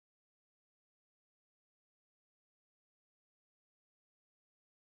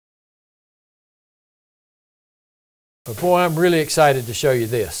But boy, I'm really excited to show you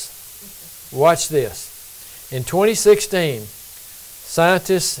this. Watch this. In 2016,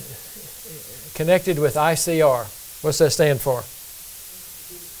 scientists connected with ICR, what's that stand for?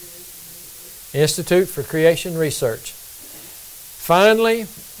 Institute for Creation Research. Finally,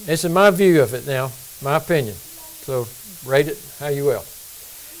 this is my view of it now, my opinion, so rate it how you will.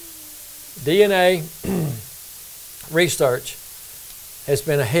 DNA research has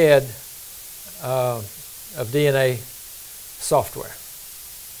been ahead of DNA software.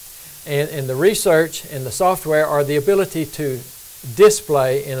 And the research and the software are the ability to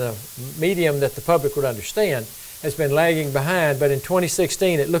display in a medium that the public would understand has been lagging behind, but in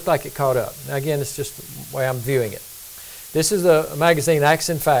 2016 it looked like it caught up. Now again, it's just the way I'm viewing it. This is a magazine, Acts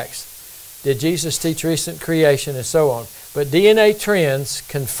and Facts. Did Jesus teach recent creation and so on? But DNA trends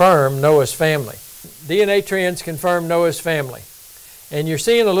confirm Noah's family. DNA trends confirm Noah's family. And you're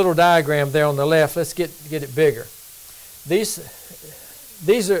seeing a little diagram there on the left. Let's get it bigger. These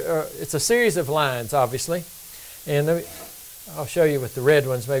are it's a series of lines, obviously. And I'll show you with the red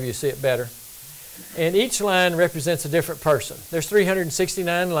ones, maybe you see it better. And each line represents a different person. There's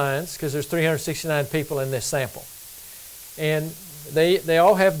 369 lines because there's 369 people in this sample. And they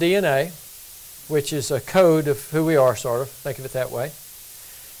all have DNA, which is a code of who we are, sort of. Think of it that way.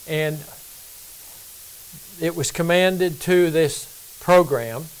 And it was commanded to this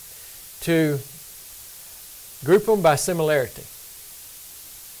program to group them by similarity.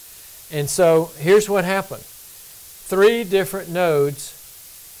 And so here's what happened. 3 different nodes,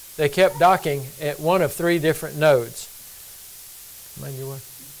 they kept docking at one of 3 different nodes.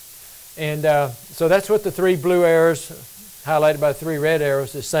 And so that's what the 3 blue arrows, highlighted by 3 red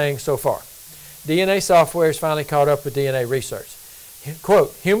arrows, is saying so far. DNA software has finally caught up with DNA research.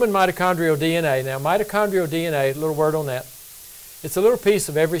 Quote, human mitochondrial DNA. Now, mitochondrial DNA, a little word on that. It's a little piece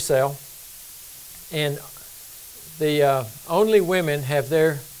of every cell. And the only women have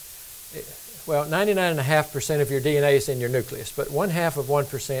their, well, 99.5% of your DNA is in your nucleus, but 1/2 of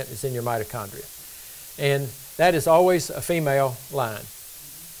 1% is in your mitochondria. And that is always a female line.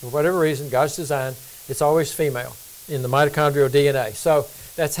 For whatever reason, God's design, it's always female in the mitochondrial DNA. So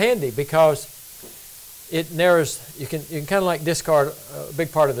that's handy because it narrows, you can kind of like discard a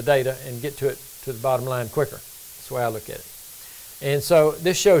big part of the data and get to the bottom line quicker. That's the way I look at it. And so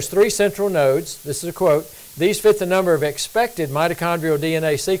this shows 3 central nodes. This is a quote. These fit the number of expected mitochondrial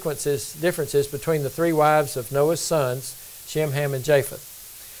DNA sequences differences between the 3 wives of Noah's sons, Shem, Ham, and Japheth.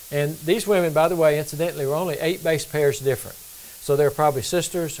 And these women, by the way, incidentally, were only 8 base pairs different. So they're probably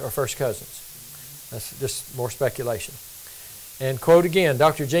sisters or first cousins. That's just more speculation. And quote again,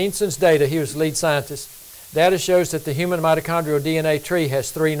 Dr. Jensen's data, he was the lead scientist, data shows that the human mitochondrial DNA tree has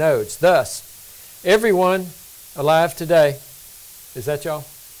 3 nodes. Thus, everyone alive today, is that y'all?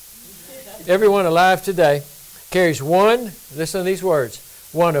 Everyone alive today carries one, listen to these words,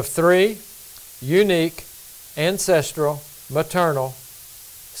 one of 3 unique ancestral maternal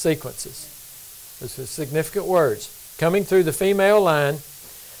sequences. Those are significant words. Coming through the female line,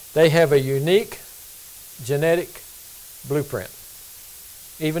 they have a unique genetic blueprint.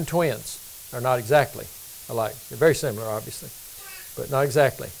 Even twins are not exactly alike. They're very similar, obviously, but not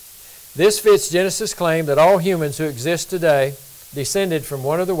exactly. This fits Genesis' claim that all humans who exist today descended from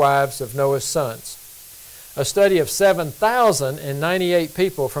one of the wives of Noah's sons. A study of 7,098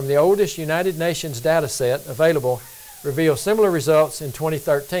 people from the oldest United Nations data set available reveals similar results in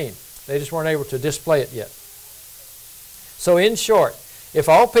 2013. They just weren't able to display it yet. So in short, if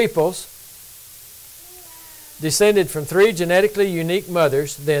all peoples descended from 3 genetically unique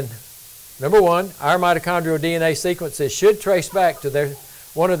mothers, then number 1, our mitochondrial DNA sequences should trace back to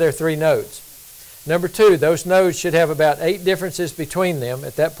one of their 3 nodes. Number 2, those nodes should have about 8 differences between them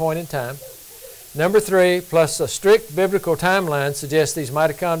at that point in time. Number 3, plus a strict biblical timeline suggests these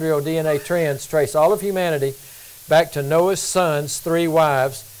mitochondrial DNA trends trace all of humanity back to Noah's sons' 3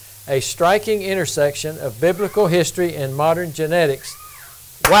 wives, a striking intersection of biblical history and modern genetics.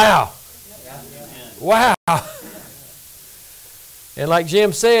 Wow! Wow! And like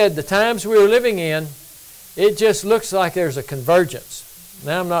Jim said, the times we were living in, it just looks like there's a convergence.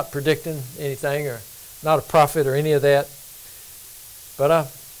 Now, I'm not predicting anything or not a prophet or any of that, but I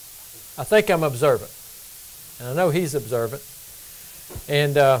think I'm observant. And I know he's observant.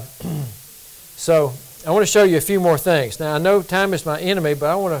 And so I want to show you a few more things. Now, I know time is my enemy,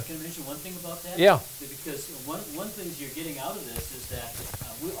 but I want to... Can I mention one thing about that? Yeah. Because one thing you're getting out of this is that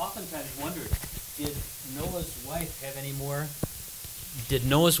we oftentimes wondered, did Noah's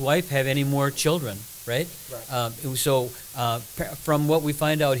wife have any more children? Right? So from what we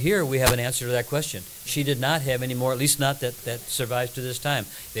find out here, we have an answer to that question. She did not have any more, at least not that survives to this time.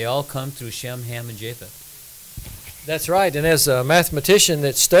 They all come through Shem, Ham, and Japheth. That's right. And as a mathematician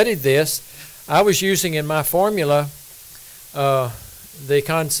that studied this, I was using in my formula the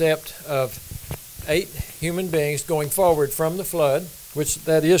concept of 8 human beings going forward from the flood, which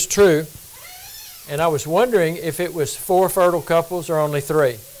that is true. And I was wondering if it was 4 fertile couples or only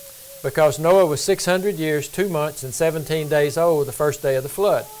 3, because Noah was 600 years, 2 months, and 17 days old the first day of the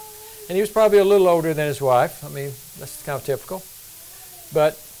flood. And he was probably a little older than his wife. I mean, that's kind of typical.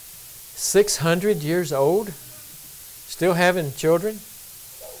 But 600 years old, still having children?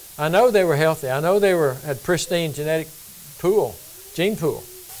 I know they were healthy. I know they had pristine genetic pool, gene pool.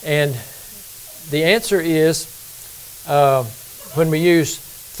 And the answer is when we use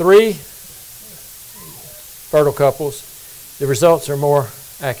 3 fertile couples, the results are more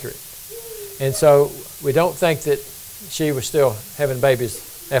accurate. And so we don't think that she was still having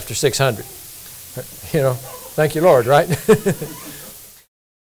babies after 600. You know, thank you, Lord, right?